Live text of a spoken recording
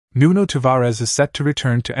Nuno Tavares is set to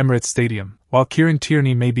return to Emirates Stadium, while Kieran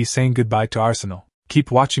Tierney may be saying goodbye to Arsenal.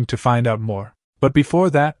 Keep watching to find out more. But before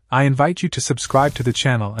that, I invite you to subscribe to the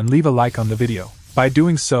channel and leave a like on the video. By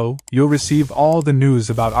doing so, you'll receive all the news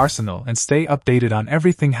about Arsenal and stay updated on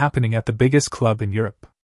everything happening at the biggest club in Europe.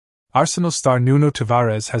 Arsenal star Nuno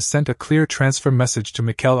Tavares has sent a clear transfer message to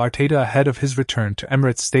Mikel Arteta ahead of his return to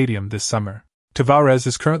Emirates Stadium this summer. Tavares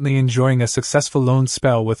is currently enjoying a successful loan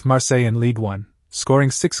spell with Marseille in Ligue 1,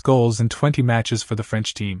 scoring 6 goals in 20 matches for the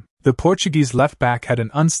French team. The Portuguese left-back had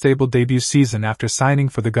an unstable debut season after signing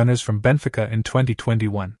for the Gunners from Benfica in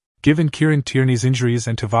 2021. Given Kieran Tierney's injuries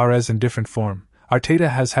and Tavares' indifferent form, Arteta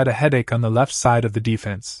has had a headache on the left side of the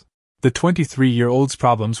defense. The 23-year-old's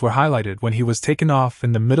problems were highlighted when he was taken off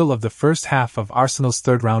in the middle of the first half of Arsenal's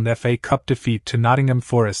third-round FA Cup defeat to Nottingham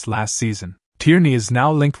Forest last season. Tierney is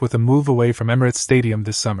now linked with a move away from Emirates Stadium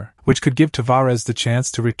this summer, which could give Tavares the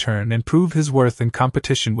chance to return and prove his worth in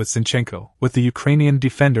competition with Zinchenko, with the Ukrainian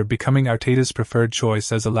defender becoming Arteta's preferred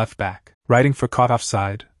choice as a left-back. Writing for Caught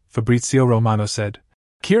Offside, Fabrizio Romano said,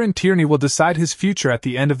 "Kieran Tierney will decide his future at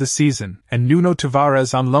the end of the season, and Nuno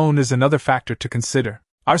Tavares on loan is another factor to consider.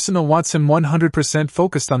 Arsenal wants him 100%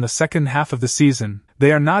 focused on the second half of the season.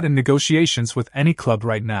 They are not in negotiations with any club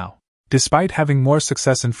right now." Despite having more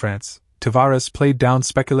success in France, Tavares played down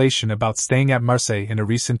speculation about staying at Marseille in a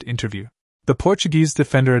recent interview. The Portuguese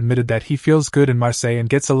defender admitted that he feels good in Marseille and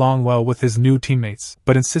gets along well with his new teammates,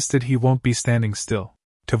 but insisted he won't be standing still.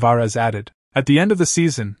 Tavares added, "At the end of the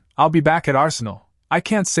season, I'll be back at Arsenal. I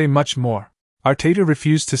can't say much more." Arteta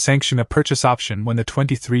refused to sanction a purchase option when the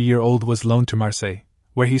 23-year-old was loaned to Marseille,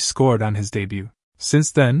 where he scored on his debut.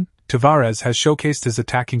 Since then, Tavares has showcased his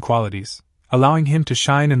attacking qualities, allowing him to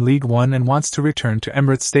shine in Ligue 1 and wants to return to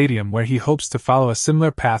Emirates Stadium where he hopes to follow a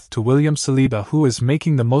similar path to William Saliba, who is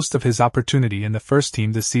making the most of his opportunity in the first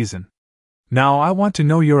team this season. Now I want to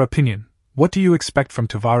know your opinion. What do you expect from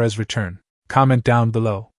Tavares' return? Comment down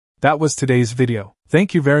below. That was today's video.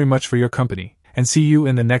 Thank you very much for your company, and see you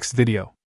in the next video.